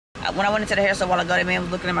when I went into the hair store a while ago, that man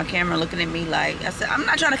was looking at my camera, looking at me like, I said, I'm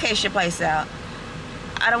not trying to cash your place out.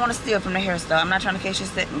 I don't want to steal from the hair store. I'm not trying to cash your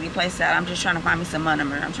place out. I'm just trying to find me some money.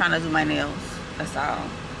 I'm trying to do my nails. That's all.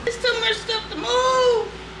 There's too much stuff to move.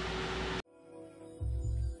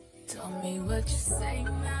 Tell me what you say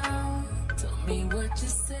now. Tell me what you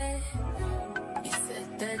said. You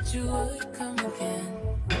said that you would come again.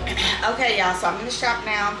 Okay, y'all. So I'm in the shop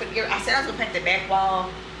now. I said I was gonna paint the back wall.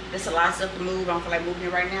 There's a lot of stuff to move. I don't feel like moving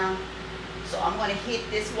it right now. So I'm gonna hit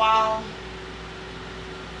this wall.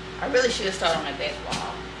 I really should have started on that back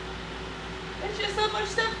wall. There's just so much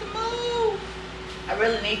stuff to move. I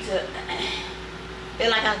really need to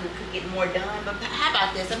feel like I could get more done. But how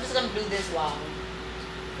about this? I'm just gonna do this wall.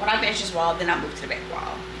 When I finish this wall, then I'll move to the back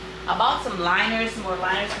wall. I bought some liners, some more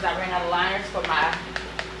liners, because I ran out of liners for my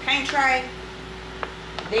paint tray.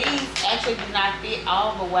 These actually do not fit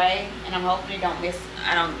all the way, and I'm hoping it don't miss.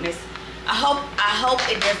 I hope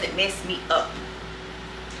it doesn't mess me up.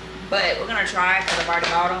 But we're gonna try because I've already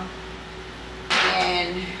bought them,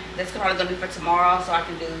 and that's probably gonna be for tomorrow, so I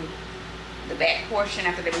can do the back portion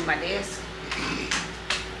after they move my desk.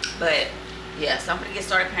 But yeah, so I'm gonna get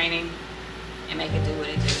started painting and make it do what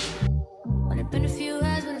it do. Only been a few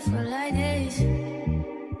hours, but it felt like days.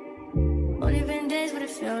 Only been days, but it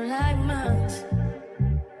felt like months.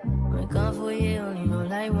 Been gone for a year, only know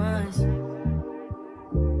like once.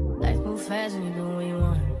 Life moves fast when you do what you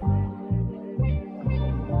want.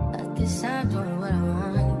 At this time, doing what I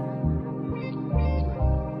want.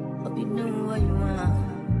 Hope you doing what you want.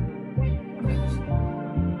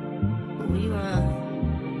 What you want.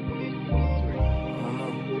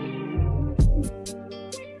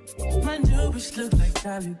 My new bitch look like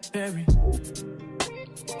Tyler Perry,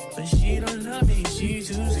 but she don't love me, she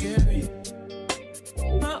too scary.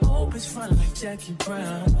 My old bitch front like Jackie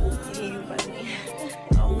Brown.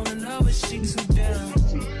 I wanna know if she too down.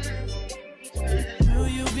 Will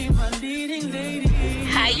you be my leading lady?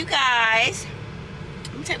 Hi you guys.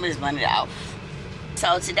 Let me take this bonnet off.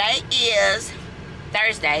 So today is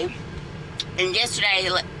Thursday, and yesterday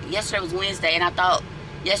was Wednesday, and I thought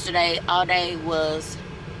yesterday all day was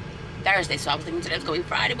Thursday, so I was thinking today's gonna be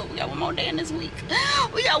Friday, but we got one more day in this week.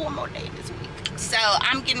 We got one more day in this week. So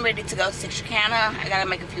I'm getting ready to go to Texarkana. I gotta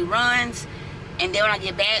make a few runs, and then when I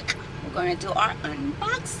get back, we're gonna do our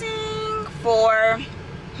unboxing for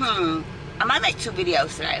I might make 2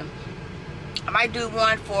 videos today. I might do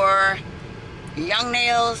one for Young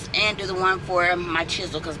Nails and do the one for my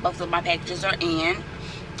chisel, because both of my packages are in.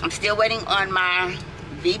 I'm still waiting on my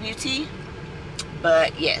V-Beauty,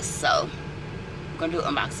 but yes, so I'm gonna do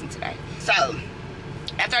unboxing today. So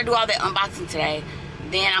after I do all that unboxing today,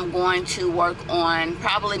 then I'm going to work on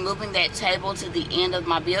probably moving that table to the end of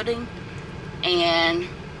my building and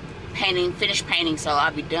painting, finish painting. So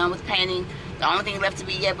I'll be done with painting. The only thing left to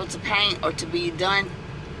be able to paint or to be done,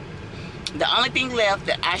 the only thing left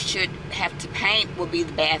that I should have to paint will be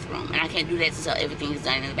the bathroom, and I can't do that until everything is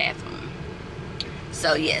done in the bathroom.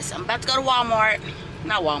 So yes, I'm about to go to Walmart.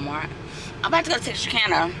 Not Walmart. I'm about to go to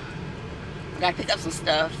Texarkana. I gotta pick up some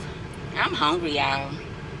stuff. I'm hungry, y'all.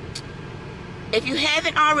 If you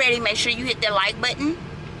haven't already, make sure you hit that like button.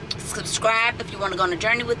 Subscribe if you want to go on a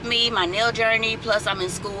journey with me, my nail journey. Plus, I'm in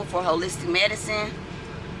school for holistic medicine.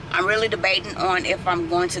 I'm really debating on if I'm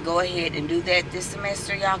going to go ahead and do that this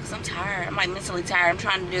semester, y'all, because I'm tired. I'm like mentally tired. I'm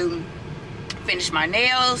trying to finish my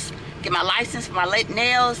nails, get my license for my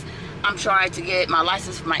nails. I'm trying to get my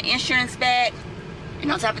license for my insurance back.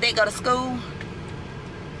 And on top of that, go to school.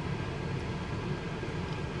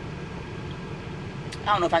 I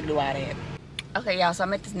don't know if I can do all that. Okay, y'all, so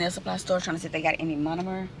I'm at this nail supply store trying to see if they got any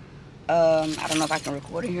monomer. I don't know if I can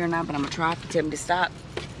record it here or not, but I'm gonna try. If you tell me to stop,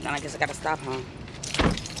 then I guess I gotta stop, huh?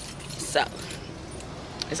 So,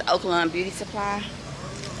 it's Oakland Beauty Supply.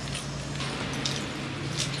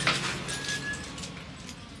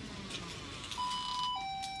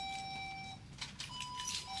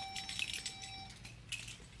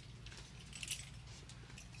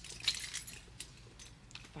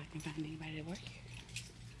 If I can find anybody to work here.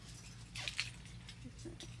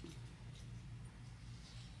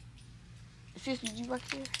 Excuse me, do you work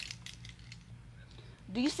here?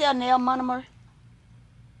 Do you sell nail monomer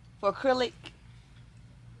for acrylic?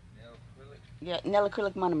 Nail acrylic? Yeah, nail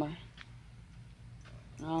acrylic monomer.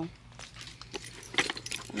 No.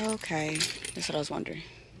 Okay, that's what I was wondering.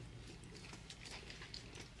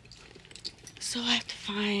 So I have to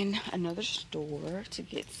find another store to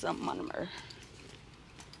get some monomer.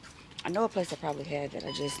 I know a place that probably had it.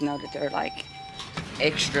 I just know that they're like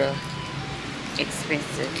extra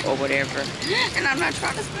expensive or whatever, and I'm not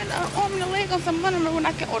trying to spend an arm and a leg on some money when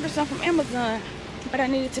I can order some from Amazon, but I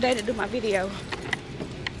need it today to do my video.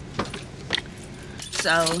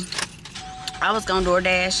 So I was gonna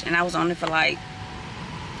DoorDash and I was on it for like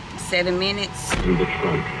 7 minutes. I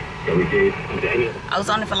was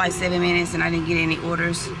on it for like 7 minutes and I didn't get any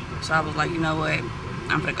orders. So I was like, you know what?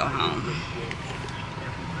 I'm gonna go home.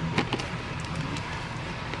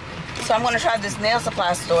 So I'm gonna try this nail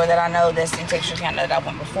supply store that I know that's in Texarkana that I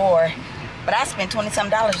went before. But I spent $20-some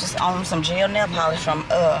just on some gel nail polish from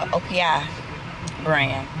OPI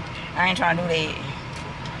brand. I ain't trying to do that.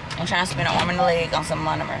 I'm trying to spend an arm and a leg on some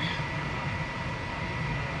monomer.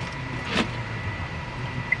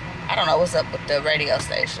 I don't know what's up with the radio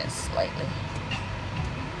stations lately.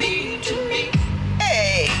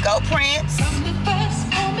 Hey, go Prince.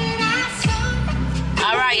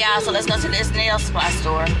 Alright y'all, so let's go to this nail supply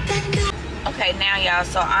store. Okay, now y'all,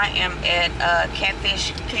 so I am at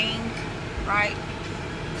Catfish King, right?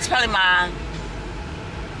 It's probably my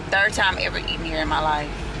 3rd time ever eating here in my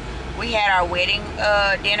life. We had our wedding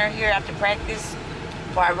dinner here after practice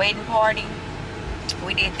for our wedding party.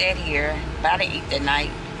 We did that here, but I didn't eat that night.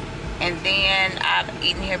 And then I've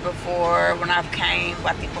eaten here before when I came,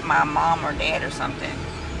 I think with my mom or dad or something.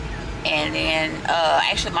 And then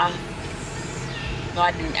actually no,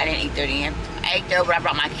 I didn't eat there then. I ate there, but I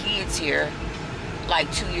brought my kids here like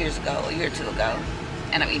 2 years ago, a year or two ago.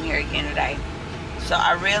 And I'm eating here again today. So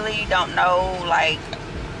I really don't know, like,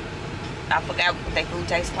 I forgot what their food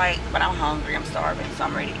tastes like, but I'm hungry, I'm starving, so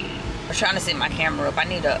I'm ready to eat. I'm trying to set my camera up. I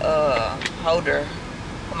need a holder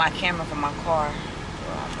for my camera for my car.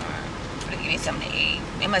 I'm gonna give me something to eat.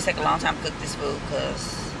 It must take a long time to cook this food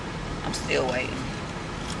because I'm still waiting.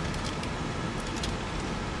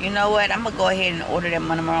 You know what? I'm gonna go ahead and order that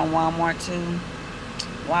monomer on Walmart too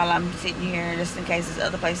while I'm sitting here, just in case this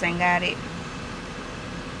other place ain't got it.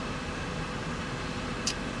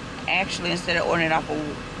 Actually, instead of ordering it off of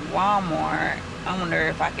Walmart, I wonder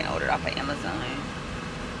if I can order it off of Amazon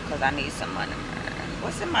because I need some monomer.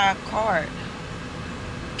 What's in my cart?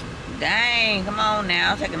 Dang, come on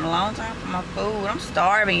now. It's taking a long time for my food. I'm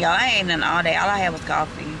starving, y'all. I ain't eating all day. All I had was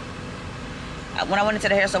coffee. When I went into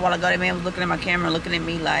the hair store a while ago, that man was looking at my camera, looking at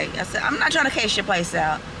me like, I said, I'm not trying to cash your place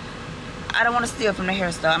out. I don't want to steal from the hair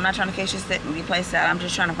store. I'm not trying to cash your place out. I'm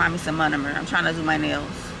just trying to find me some monomer. I'm trying to do my nails.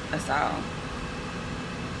 That's all.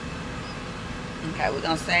 Okay, we're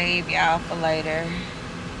going to save y'all for later.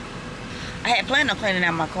 I had planned on cleaning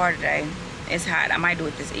out my car today. It's hot. I might do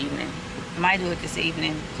it this evening.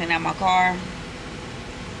 Clean out my car.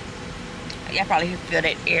 Y'all probably feel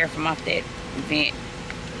that air from off that vent.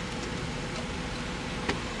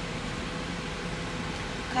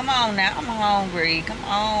 Come on now, I'm hungry. Come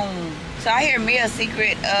on. So I hear Mia's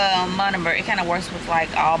secret monomer. It kind of works with like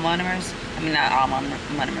all monomers. I mean, not all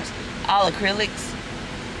monomers. All acrylics.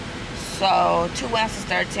 So 2 ounces,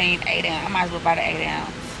 13, 8 ounce. I might as well buy the 8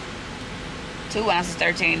 ounce. 2 ounces,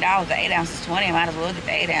 $13. The 8 ounces, $20. I might as well get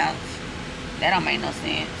the 8 ounce. That don't make no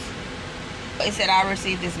sense. It said I'll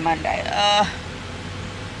receive this Monday.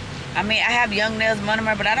 I mean, I have Young Nails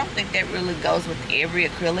monomer, but I don't think that really goes with every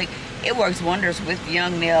acrylic. It works wonders with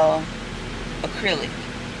Young Nail acrylic,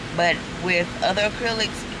 but with other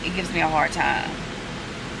acrylics, it gives me a hard time.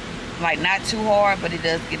 Like, not too hard, but it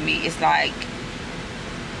does give me, it's like,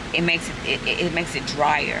 it makes it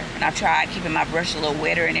drier. And I've tried keeping my brush a little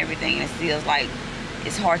wetter and everything, and it feels like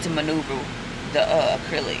it's hard to maneuver the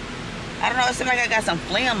acrylic. I don't know, it seems like I got some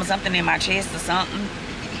phlegm or something in my chest or something.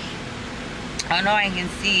 I don't know, I ain't can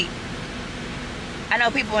see. I know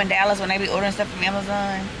people in Dallas, when they be ordering stuff from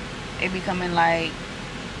Amazon, they be coming like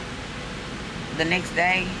the next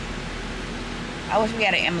day. I wish we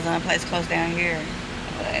had an Amazon place close down here.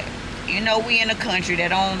 But you know, we in a country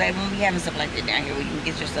that won't be having stuff like that down here where you can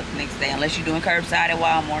get your stuff the next day, unless you're doing curbside at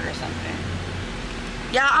Walmart or something.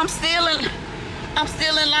 Y'all, I'm still in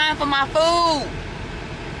line for my food.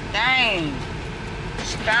 Dang.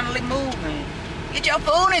 She's finally moving. Get your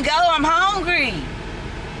food and go. I'm hungry.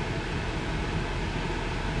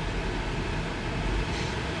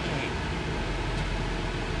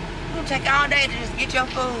 It's gonna take all day to just get your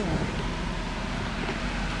food.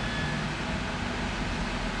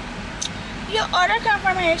 Your order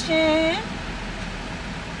confirmation.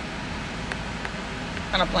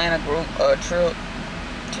 I'm gonna plan a trip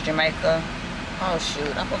to Jamaica. Oh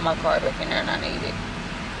shoot, I put my card back in there and I need it.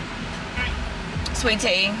 Sweet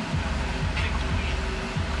tea.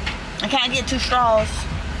 I can't get 2 straws.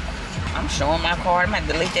 I'm showing my card. I'm gonna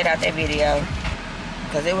delete that out that video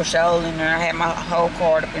because it was showing in there. I had my whole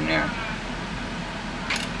card up in there.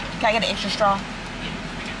 Can I get an extra straw?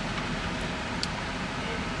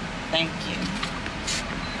 Thank you.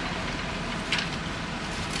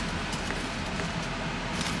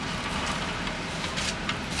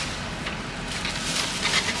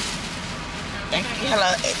 Thank you.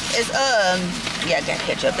 Hello. It's yeah, I got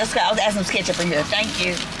ketchup. Let's go. I was asking some ketchup in here. Thank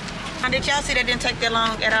you. Did y'all see that didn't take that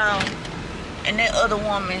long at all? And that other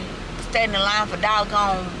woman stayed in the line for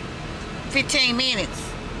doggone 15 minutes.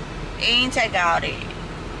 It ain't take all that.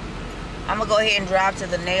 I'm gonna go ahead and drive to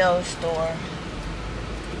the nail store,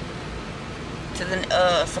 to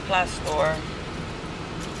the supply store,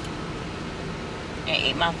 and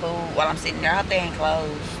eat my food while I'm sitting there. I hope they ain't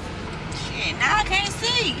closed. Shit, now I can't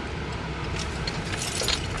see.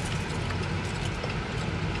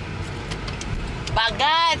 By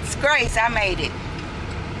God's grace, I made it.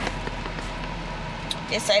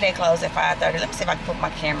 It say they close at 5:30. Let me see if I can put my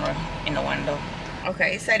camera in the window.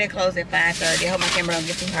 Okay, it say they close at 5:30. I hope my camera don't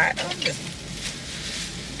get too hot. I'm just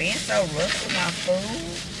being so rough with my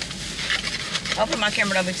food. Hopefully my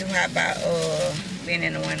camera don't be too hot by being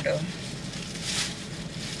in the window.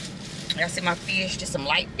 Y'all see my fish? Just some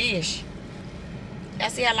light fish. Y'all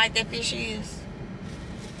see how light that fish is?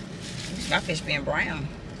 My fish being brown.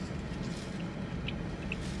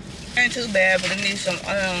 Ain't too bad, but it needs some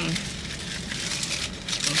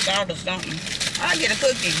salt or something. I'll get a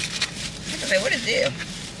cookie. I say, what is this?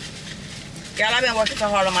 Y'all, I've been working so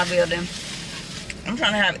hard on my building. I'm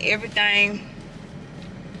trying to have everything.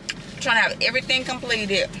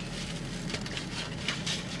 Completed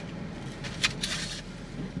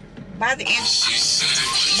by the end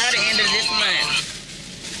of this month.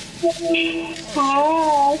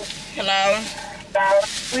 Hi. Hello.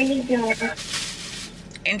 What are you doing?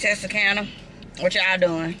 In Texarkana. What y'all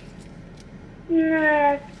doing?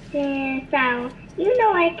 Nothing. So, you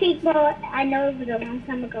know I kickball. I know it was a long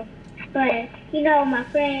time ago. But, you know, my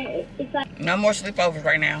friend, it's like... No more sleepovers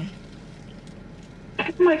right now. No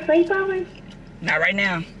more sleepovers? Not right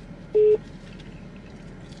now.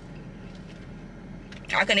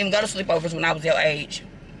 I couldn't even go to sleepovers when I was your age.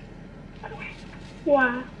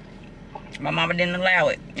 Why? My mama didn't allow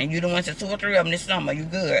it. And you done went to 2 or 3 of them this summer. You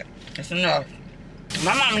good. That's enough.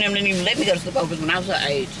 My mom and them didn't even let me go to sleepovers when I was her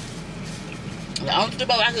age. The only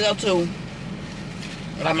sleepover I could go to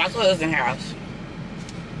was like my cousin's house.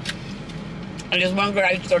 And this one girl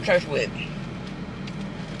I used to go to church with.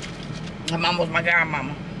 Her mama was my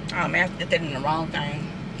godmama. Oh man, I did that in the wrong thing.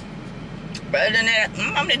 But other than that,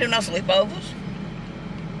 my mom didn't do no sleepovers.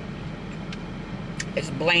 It's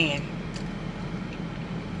bland.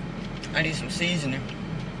 I need some seasoning.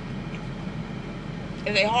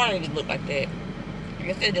 If they hard, it just look like that. I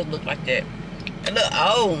guess they just look like that. It look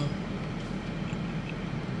old.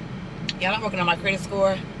 Y'all, I'm working on my credit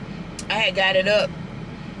score. I had got it up,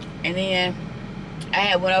 and then I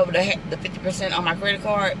had went over the 50% on my credit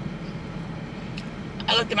card.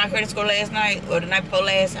 I looked at my credit score last night, or the night before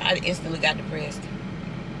last, I instantly got depressed.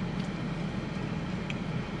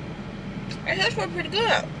 And that's pretty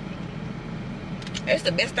good. It's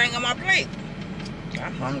the best thing on my plate.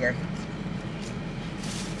 I'm hungry.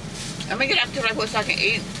 Let me get out to right quick so I can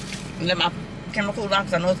eat and let my camera cool down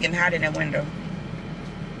because I know it's getting hot in that window.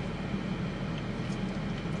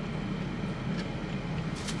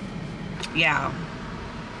 Y'all,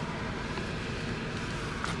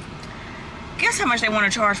 guess how much they want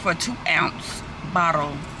to charge for a 2-ounce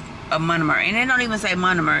bottle of monomer? And they don't even say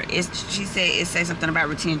monomer. She said it says something about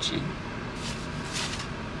retention.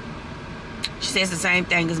 She says the same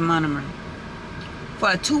thing as monomer.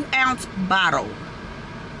 For a 2-ounce bottle,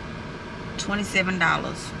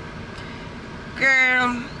 $27.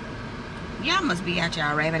 Girl, y'all must be out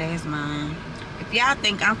y'all rabbit ass mind. If y'all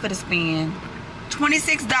think I'm finna spend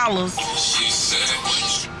 $26.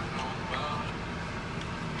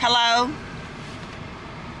 Hello?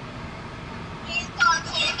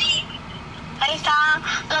 FaceTime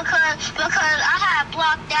because I had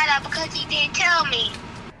blocked that out because he didn't tell me.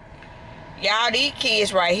 Y'all, these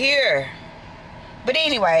kids right here. But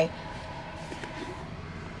anyway,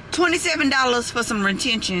 $27 for some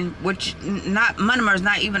retention, which monomer is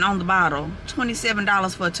not even on the bottle.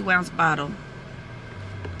 $27 for a 2-ounce bottle.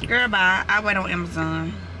 Girl, bye. I wait on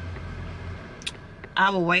Amazon. I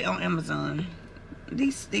will wait on Amazon.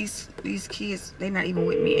 These kids, they not even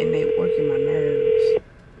with me and they working my nerves.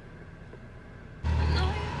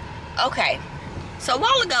 Okay, so a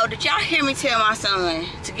while ago, did y'all hear me tell my son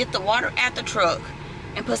to get the water out the truck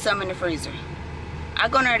and put some in the freezer? I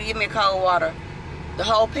go in there to give me a cold water. The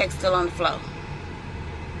whole pack's still on the floor.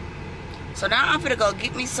 So now I'm gonna go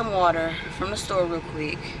get me some water from the store real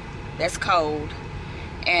quick. That's cold.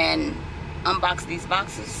 And unbox these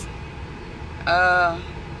boxes. Yeah,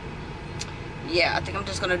 I think I'm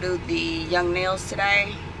just gonna do the young nails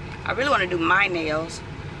today. I really want to do my nails,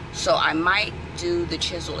 so I might do the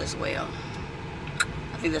chisel as well.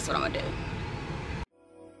 I think that's what I'm gonna do.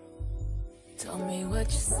 Tell me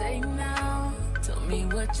what you say now. me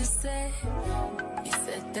what you said. You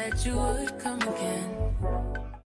said that you would come again.